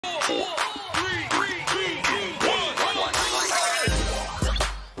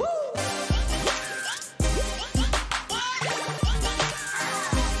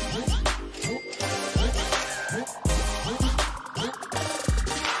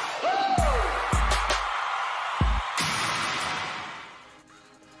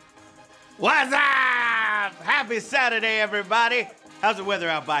What's up? Happy Saturday, everybody. How's the weather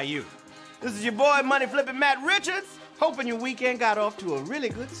out by you? This is your boy, Money Flippin' Matt Richards, hoping your weekend got off to a really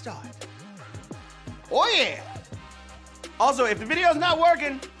good start. Oh, yeah. Also, if the video's not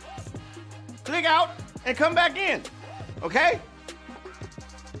working, click out and come back in, okay?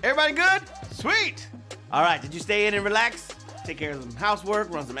 Everybody good? Sweet. All right, did you stay in and relax? Take care of some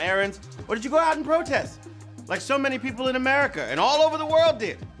housework, run some errands? Or did you go out and protest? Like so many people in America and all over the world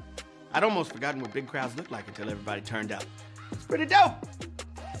did. I'd almost forgotten what big crowds looked like until everybody turned out. It's pretty dope.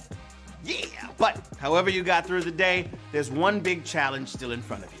 Yeah, but however you got through the day, there's one big challenge still in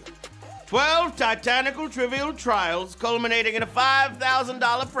front of you. 12 titanical trivial trials culminating in a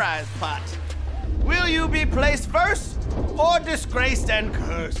 $5,000 prize pot. Will you be placed first or disgraced and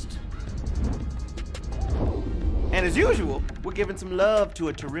cursed? And as usual, we're giving some love to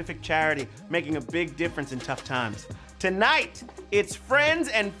a terrific charity making a big difference in tough times. Tonight, it's Friends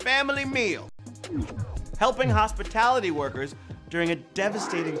and Family Meal, helping hospitality workers during a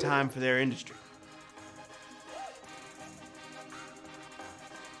devastating time for their industry.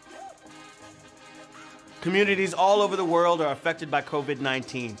 Communities all over the world are affected by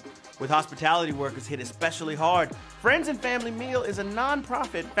COVID-19. With hospitality workers hit especially hard, Friends and Family Meal is a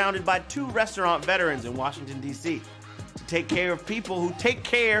nonprofit founded by 2 restaurant veterans in Washington, D.C. to take care of people who take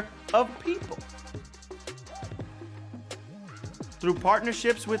care of people. Through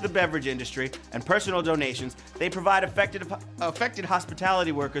partnerships with the beverage industry and personal donations, they provide affected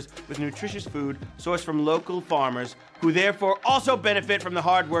hospitality workers with nutritious food sourced from local farmers who therefore also benefit from the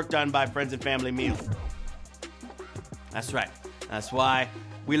hard work done by Friends and Family Meal. That's right. That's why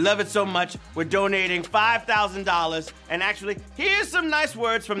we love it so much, we're donating $5,000, and actually, here's some nice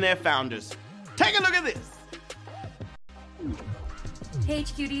words from their founders. Take a look at this. Hey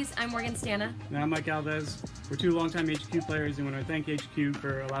HQDs, I'm Morgan Stana. And I'm Mike Alves. We're 2 longtime HQ players and we want to thank HQ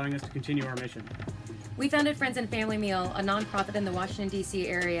for allowing us to continue our mission. We founded Friends and Family Meal, a nonprofit in the Washington, D.C.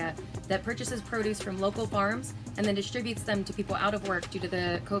 area that purchases produce from local farms and then distributes them to people out of work due to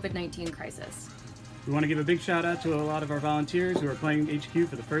the COVID-19 crisis. We want to give a big shout out to a lot of our volunteers who are playing HQ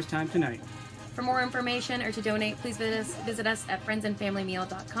for the first time tonight. For more information or to donate, please visit us at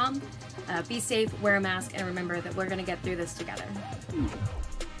friendsandfamilymeal.com. Be safe, wear a mask, and remember that we're going to get through this together.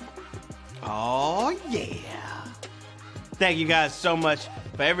 Oh, yeah. Thank you guys so much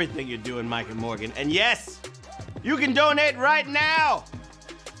for everything you're doing, Mike and Morgan. And yes, you can donate right now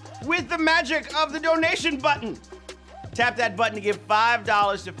with the magic of the donation button. Tap that button to give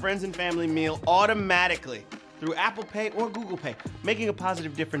 $5 to Friends and Family Meal automatically through Apple Pay or Google Pay. Making a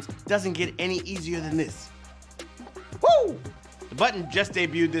positive difference doesn't get any easier than this. Woo! The button just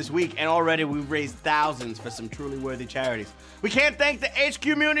debuted this week, and already we've raised thousands for some truly worthy charities. We can't thank the HQ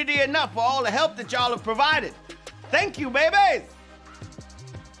community enough for all the help that y'all have provided. Thank you, babies!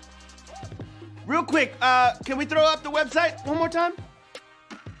 Real quick, can we throw up the website one more time?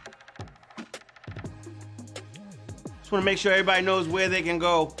 Just want to make sure everybody knows where they can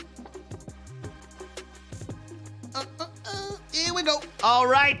go. Here we go. All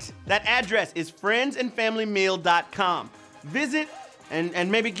right, that address is friendsandfamilymeal.com. Visit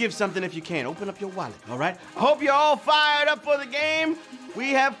and maybe give something if you can. Open up your wallet, all right? I hope you're all fired up for the game.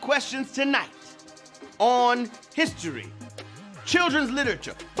 We have questions tonight on history, children's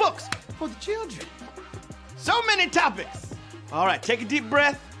literature, books for the children. So many topics. All right, take a deep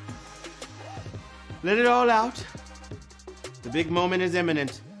breath. Let it all out. The big moment is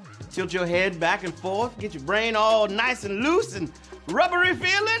imminent. Tilt your head back and forth, get your brain all nice and loose and rubbery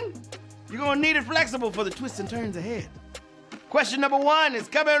feeling. You're gonna need it flexible for the twists and turns ahead. Question number 1 is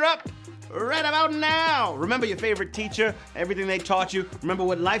coming up right about now. Remember your favorite teacher, everything they taught you. Remember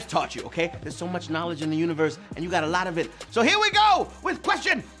what life's taught you, okay? There's so much knowledge in the universe, and you got a lot of it. So here we go with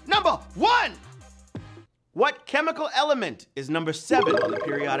question number 1. What chemical element is number 7 on the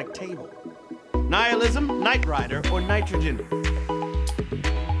periodic table? Nihilism, Knight Rider, or nitrogen?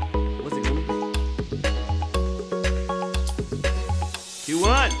 What's it gonna be?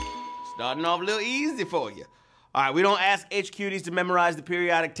 Q1. Starting off a little easy for you. All right, we don't ask HQDs to memorize the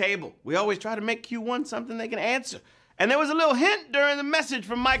periodic table. We always try to make Q1 something they can answer. And there was a little hint during the message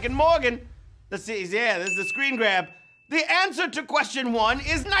from Mike and Morgan. Let's see, yeah, this is the screen grab. The answer to question 1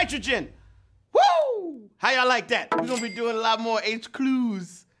 is nitrogen. Woo! How y'all like that? We're gonna be doing a lot more H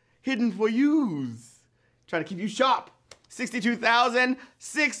clues hidden for yous. Trying to keep you sharp.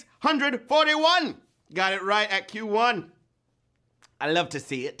 62,641. Got it right at Q1. I love to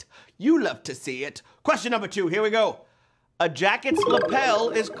see it. You love to see it. Question number 2, here we go. A jacket's lapel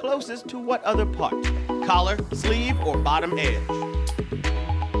is closest to what other part? Collar, sleeve, or bottom edge?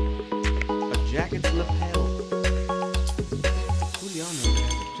 A jacket's lapel. Who do y'all know that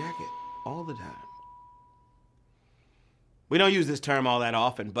has a jacket all the time? We don't use this term all that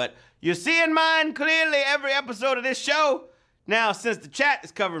often, but you see in mine clearly every episode of this show. Now, since the chat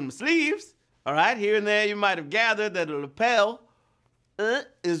is covering my sleeves, all right, here and there you might have gathered that a lapel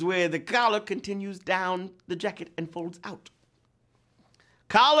is where the collar continues down the jacket and folds out.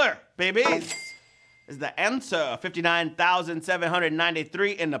 Collar, babies, is the answer.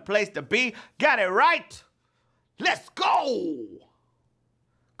 59,793 in the place to be. Got it right. Let's go.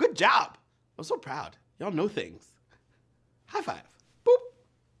 Good job. I'm so proud. Y'all know things. High five. Boop.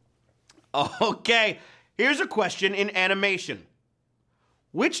 Okay, here's a question in animation.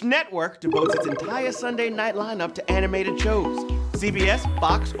 Which network devotes its entire Sunday night lineup to animated shows? CBS,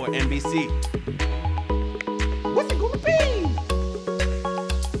 Fox, or NBC? What's it gonna be?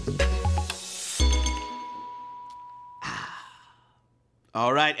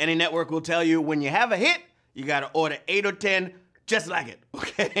 All right, any network will tell you when you have a hit, you gotta order 8 or 10 just like it,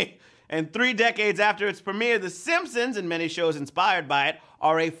 okay? And 3 decades after its premiere, The Simpsons and many shows inspired by it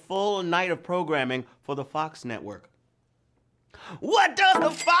are a full night of programming for the Fox network. What does the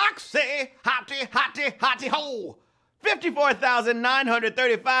Fox say? Hotty, hotty, hotty ho!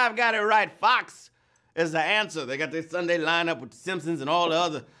 54,935 got it right. Fox is the answer. They got their Sunday lineup with The Simpsons and all the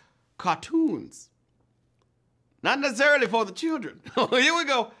other cartoons. Not necessarily for the children. Here we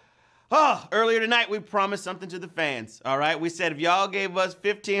go. Oh, earlier tonight we promised something to the fans, all right? We said if y'all gave us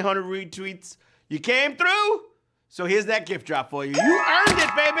 1,500 retweets, you came through. So here's that gift drop for you. You earned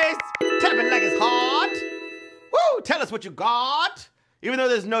it, babies. Tap it like it's hot. Woo, tell us what you got. Even though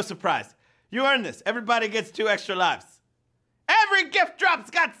there's no surprise. You earned this. Everybody gets 2 extra lives. Every gift drop's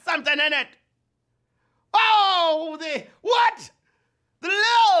got something in it. Oh, what? The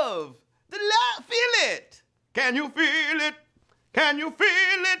love. Feel it. Can you feel it? Can you feel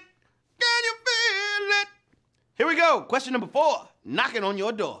it? Can you feel it? Here we go. Question number 4. Knocking on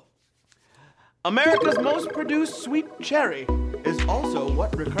your door. America's most produced sweet cherry is also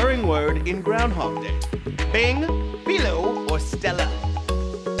what recurring word in Groundhog Day? Bing, Philo, or Stella?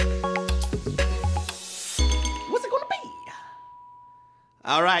 What's it gonna be?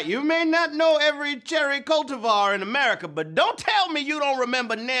 All right, you may not know every cherry cultivar in America, but don't tell me you don't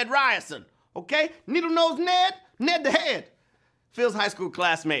remember Ned Ryerson, okay? Needle-nosed Ned, Ned the Head. Phil's high school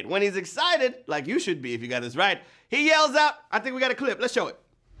classmate. When he's excited, like you should be if you got this right, he yells out, I think we got a clip. Let's show it.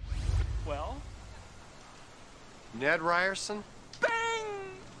 Well? Ned Ryerson? Bing!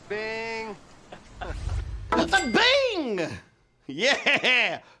 Bing! Bing!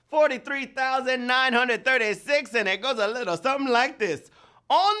 Yeah! 43,936, and it goes a little something like this.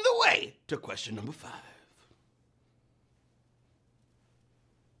 On the way to question number 5.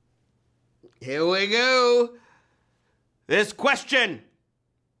 Here we go. This question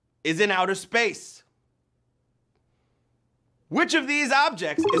is in outer space. Which of these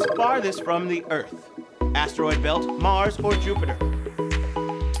objects is farthest from the Earth? Asteroid belt, Mars, or Jupiter?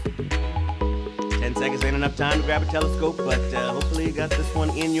 10 seconds ain't enough time to grab a telescope, but hopefully you got this one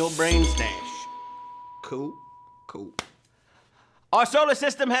in your brain stash. Cool, cool. Our solar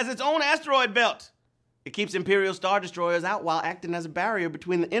system has its own asteroid belt. It keeps Imperial Star Destroyers out while acting as a barrier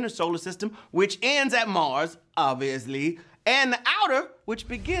between the inner solar system, which ends at Mars, obviously, and the outer, which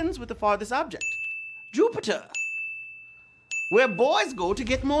begins with the farthest object, Jupiter, where boys go to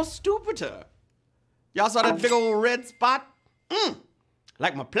get more stupider. Y'all saw that big old red spot?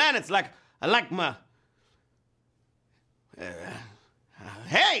 Like my planets, I like my...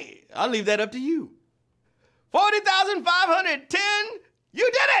 hey, I'll leave that up to you. 40,510,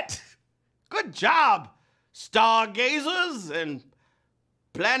 you did it! Good job, stargazers and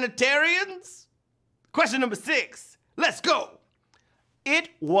planetarians. Question number 6, let's go. It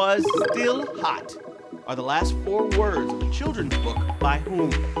was still hot are the last 4 words of a children's book by whom?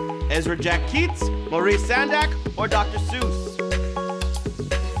 Ezra Jack Keats, Maurice Sendak, or Dr. Seuss?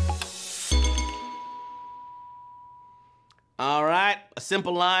 All right, a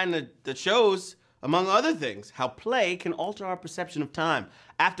simple line that shows, among other things, how play can alter our perception of time.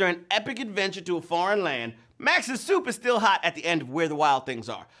 After an epic adventure to a foreign land, Max's soup is still hot at the end of Where the Wild Things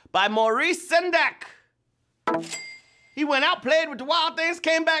Are by Maurice Sendak. He went out, played with the wild things,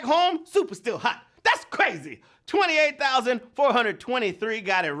 came back home, soup is still hot. That's crazy. 28,423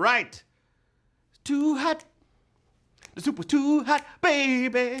 got it right. Too hot. The soup was too hot,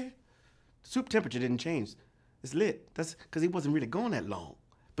 baby. The soup temperature didn't change. It's lit. That's because he wasn't really gone that long.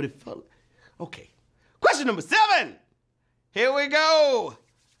 But it felt... Okay. Question number 7. Here we go.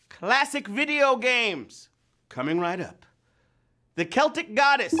 Classic video games. Coming right up. The Celtic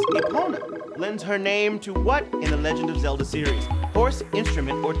goddess, Epona, lends her name to what in the Legend of Zelda series? Horse,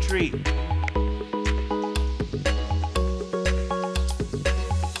 instrument, or tree?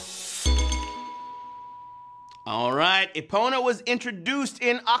 All right, Epona was introduced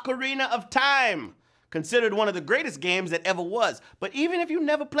in Ocarina of Time, considered one of the greatest games that ever was. But even if you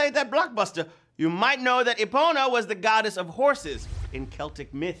never played that blockbuster, you might know that Epona was the goddess of horses in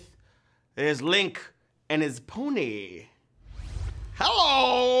Celtic myth. There's Link and his pony.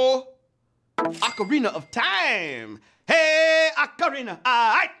 Hello! Ocarina of Time. Hey, Ocarina.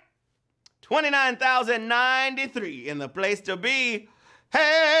 All right. 29,093 in the place to be.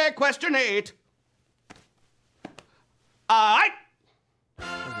 Hey, question 8. All right.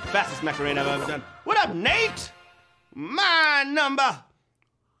 That's the fastest Macarena I've ever done. What up, Nate? My number.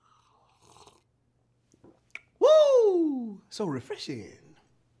 Woo! So refreshing.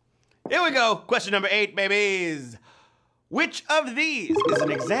 Here we go. Question number 8, babies. Which of these is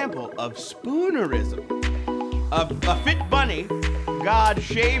an example of spoonerism? A fit bunny, God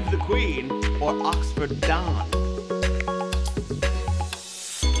shave the queen, or Oxford Don?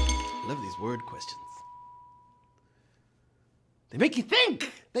 Love these word questions. They make you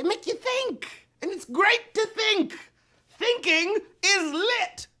think. They make you think. And it's great to think. Thinking is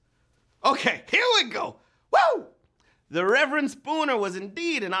lit. Okay, here we go. Woo! The Reverend Spooner was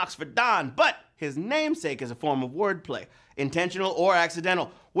indeed an Oxford Don, but his namesake is a form of wordplay, intentional or accidental,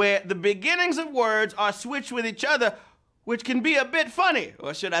 where the beginnings of words are switched with each other, which can be a bit funny,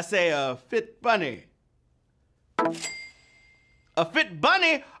 or should I say a fit bunny. A fit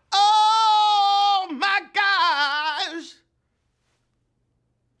bunny? Oh my gosh!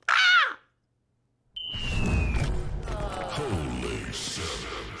 Ah!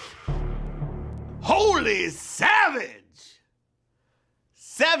 Holy savage!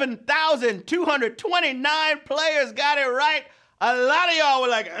 7,229 players got it right. A lot of y'all were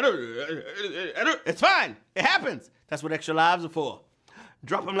like, it's fine. It happens. That's what extra lives are for.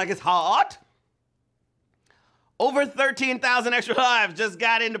 Drop them like it's hot. Over 13,000 extra lives just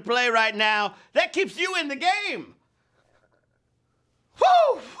got into play right now. That keeps you in the game.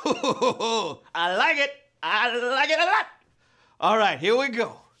 Woo! I like it. I like it a lot. All right, here we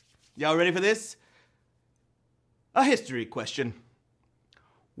go. Y'all ready for this? A history question.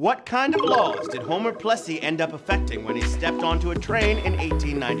 What kind of laws did Homer Plessy end up affecting when he stepped onto a train in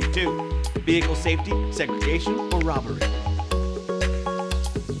 1892? Vehicle safety, segregation, or robbery?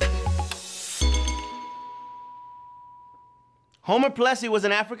 Homer Plessy was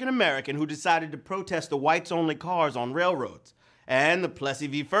an African-American who decided to protest the whites-only cars on railroads. And the Plessy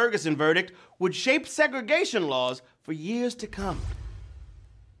v. Ferguson verdict would shape segregation laws for years to come.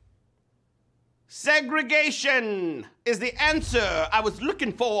 Segregation is the answer I was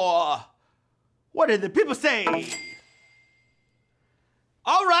looking for. What did the people say?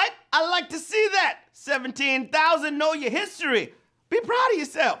 All right, I like to see that. 17,000 know your history. Be proud of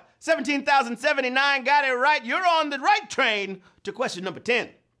yourself. 17,079 got it right. You're on the right train to question number 10.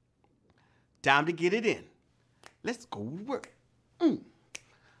 Time to get it in. Let's go to work.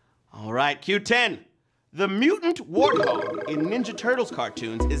 All right, Q10. The mutant warthog in Ninja Turtles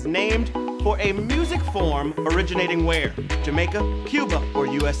cartoons is named for a music form originating where? Jamaica, Cuba, or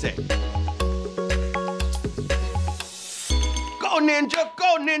USA? Go Ninja,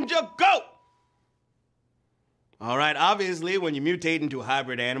 go Ninja, go! All right, obviously when you mutate into a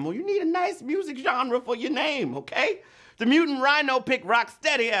hybrid animal, you need a nice music genre for your name, okay? The mutant rhino picked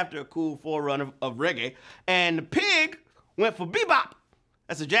rocksteady after a cool forerunner of reggae, and the pig went for bebop.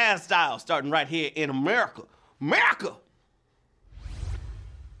 That's a jazz style starting right here in America. America!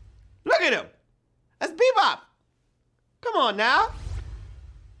 Look at him. That's bebop. Come on now.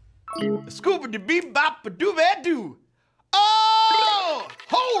 Scuba-de-bebop-a-doo-ba-doo. Oh!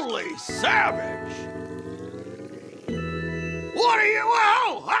 Holy savage! What are you?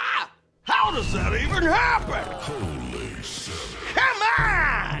 Whoa! Ah! How does that even happen? Holy savage. Come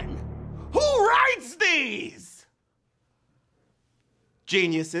on! Who writes these?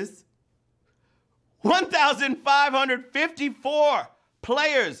 Geniuses. 1,554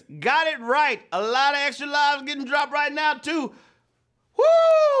 players got it right. A lot of extra lives getting dropped right now, too.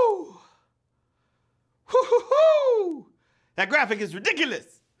 Woo! Woo-hoo-hoo! That graphic is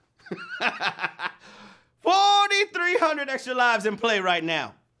ridiculous. 4,300 extra lives in play right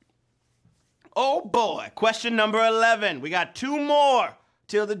now. Oh boy, question number 11. We got 2 more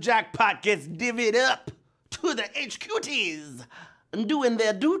till the jackpot gets divvied up to the HQTs. Doing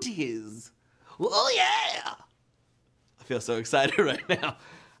their duties. Oh yeah! I feel so excited right now.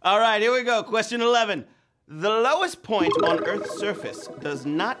 All right, here we go. Question 11. The lowest point on Earth's surface does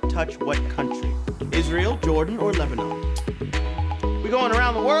not touch what country? Israel, Jordan, or Lebanon? We're going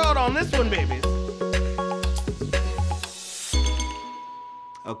around the world on this one, babies.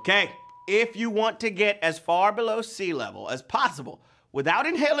 Okay, if you want to get as far below sea level as possible without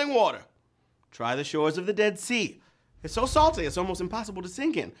inhaling water, try the shores of the Dead Sea. It's so salty, it's almost impossible to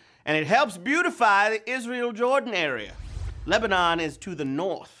sink in. And it helps beautify the Israel-Jordan area. Lebanon is to the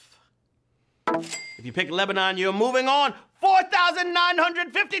north. If you pick Lebanon, you're moving on.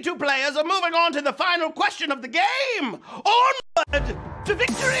 4,952 players are moving on to the final question of the game. Onward to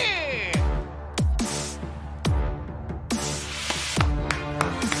victory!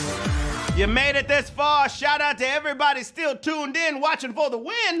 You made it this far. Shout out to everybody still tuned in, watching for the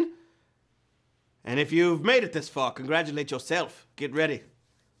win. And if you've made it this far, congratulate yourself. Get ready.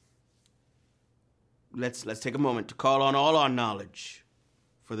 Let's take a moment to call on all our knowledge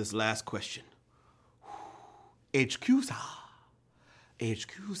for this last question. HQsa.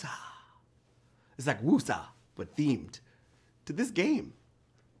 HQsa. It's like Wusa, but themed to this game.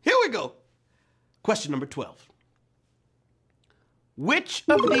 Here we go. Question number 12. Which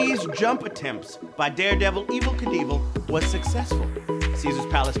of these jump attempts by Daredevil Evel Knievel was successful? Caesar's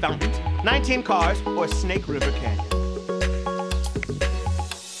Palace Fountains, 19 Cars, or Snake River Canyon?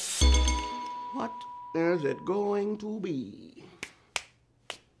 What is it going to be?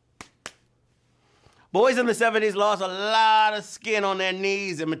 Boys in the 70s lost a lot of skin on their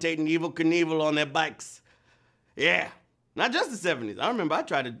knees imitating Evel Knievel on their bikes. Yeah, not just the 70s. I remember I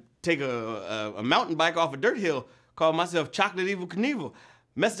tried to take a mountain bike off a dirt hill, called myself Chocolate Evel Knievel.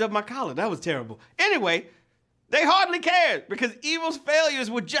 Messed up my collar, that was terrible. Anyway, they hardly cared because Evel's failures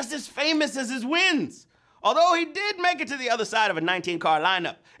were just as famous as his wins. Although he did make it to the other side of a 19-car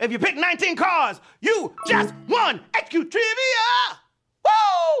lineup. If you pick 19 cars, you just won HQ Trivia!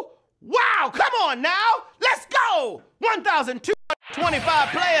 Woo! Wow, come on now, let's go! 1,225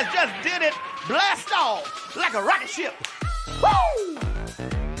 players just did it. Blast off like a rocket ship. Woo!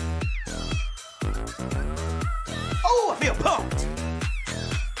 Oh, I feel pumped.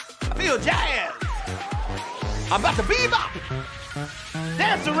 I feel jazzed. I'm about to bebop.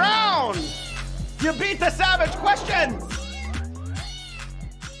 Dance around. You beat the savage questions.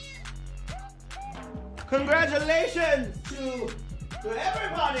 Congratulations to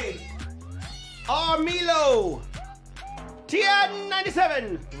everybody. Armilo,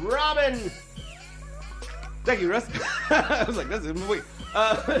 Tian97, Robin. Thank you, Russ. I was like, that's a movie.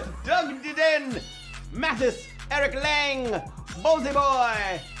 Doug Diden, Mathis, Eric Lang, Bozy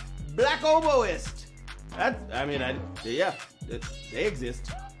Boy, Black Oboist. Yeah, they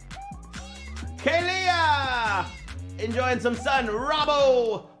exist. Kalia, enjoying some sun.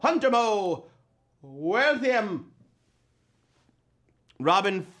 Robbo, Huntermo, Worthium,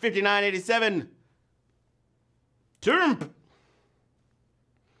 Robin 5987, Turmp.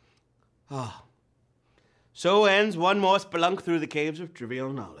 Ah. So ends one more spelunk through the caves of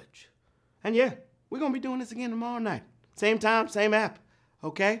trivial knowledge. And yeah, we're gonna be doing this again tomorrow night. Same time, same app,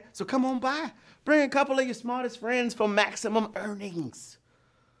 okay? So come on by. Bring a couple of your smartest friends for maximum earnings.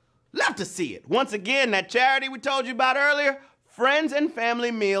 Love to see it. Once again, that charity we told you about earlier,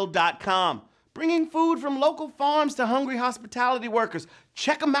 friendsandfamilymeal.com. Bringing food from local farms to hungry hospitality workers.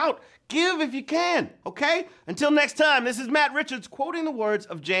 Check them out. Give if you can, okay? Until next time, this is Matt Richards quoting the words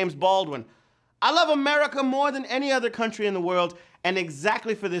of James Baldwin. I love America more than any other country in the world, and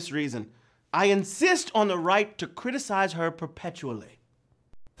exactly for this reason. I insist on the right to criticize her perpetually.